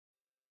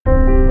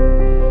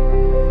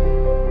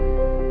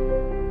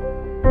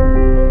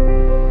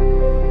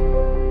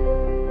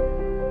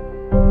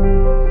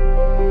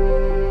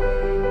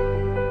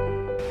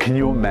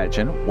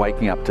imagine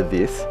waking up to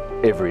this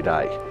every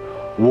day?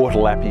 Water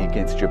lapping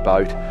against your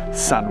boat,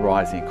 sun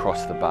rising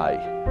across the bay.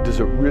 Does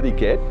it really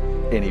get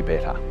any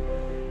better?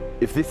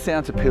 If this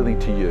sounds appealing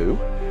to you,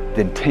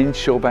 then 10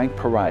 Shellbank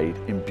Parade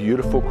in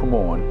beautiful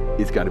Cremorne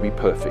is going to be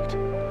perfect.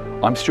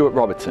 I'm Stuart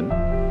Robertson.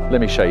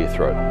 Let me show you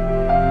through.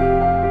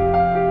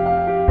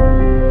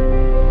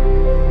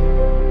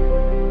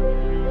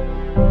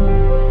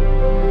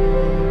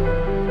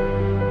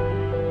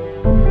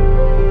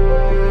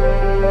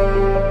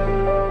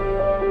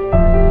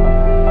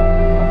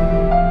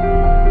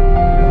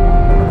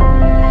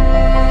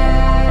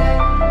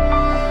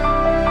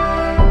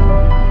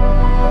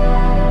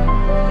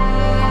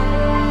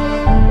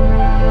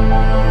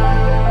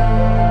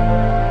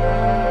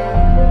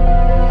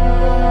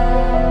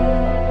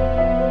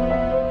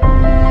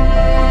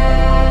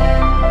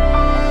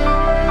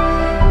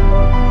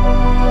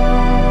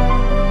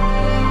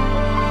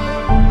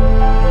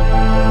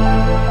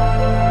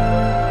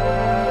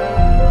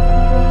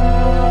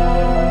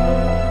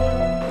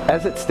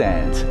 As it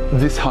stands,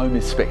 this home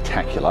is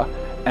spectacular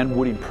and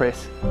would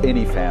impress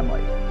any family.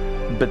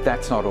 But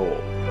that's not all.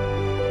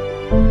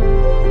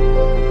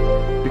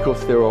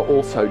 Because there are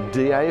also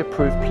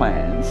DA-approved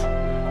plans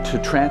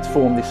to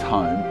transform this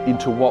home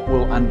into what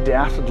will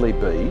undoubtedly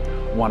be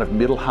one of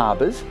Middle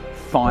Harbour's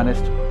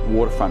finest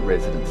waterfront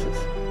residences.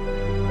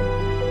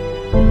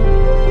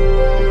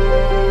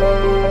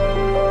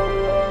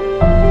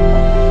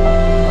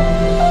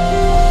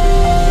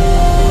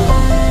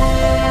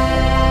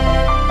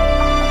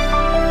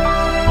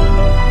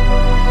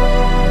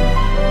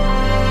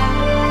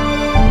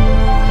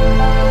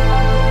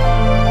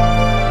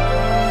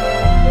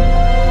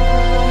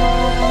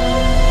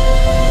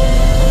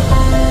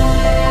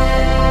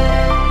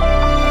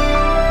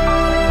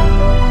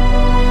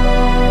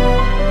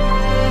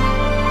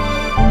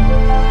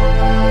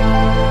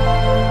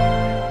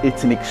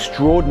 It's an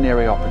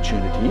extraordinary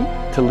opportunity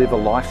to live a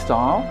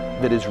lifestyle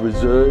that is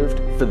reserved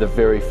for the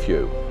very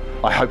few.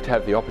 I hope to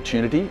have the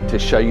opportunity to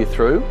show you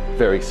through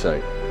very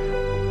soon.